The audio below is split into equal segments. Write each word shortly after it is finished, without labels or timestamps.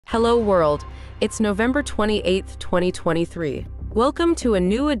Hello world, it's November 28th, 2023. Welcome to a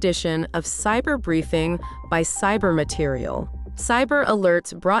new edition of Cyber Briefing by Cybermaterial. Cyber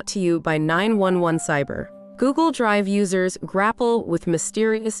alerts brought to you by 911 Cyber. Google Drive users grapple with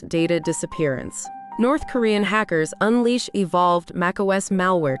mysterious data disappearance. North Korean hackers unleash evolved macOS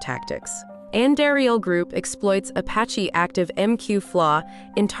malware tactics. Andariel Group exploits Apache ActiveMQ Flaw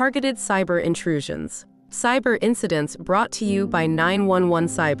in targeted cyber intrusions. Cyber incidents brought to you by 911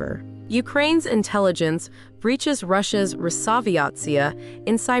 Cyber. Ukraine's intelligence breaches Russia's ROSAVIATSIA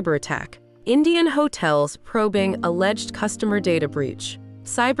in Cyberattack. Indian hotels probing alleged customer data breach.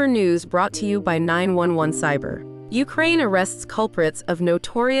 Cyber news brought to you by 911 Cyber. Ukraine arrests culprits of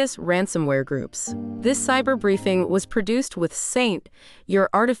notorious ransomware groups. This cyber briefing was produced with Saint, your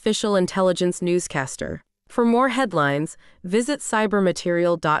artificial intelligence newscaster. For more headlines, visit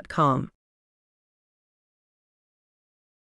cybermaterial.com.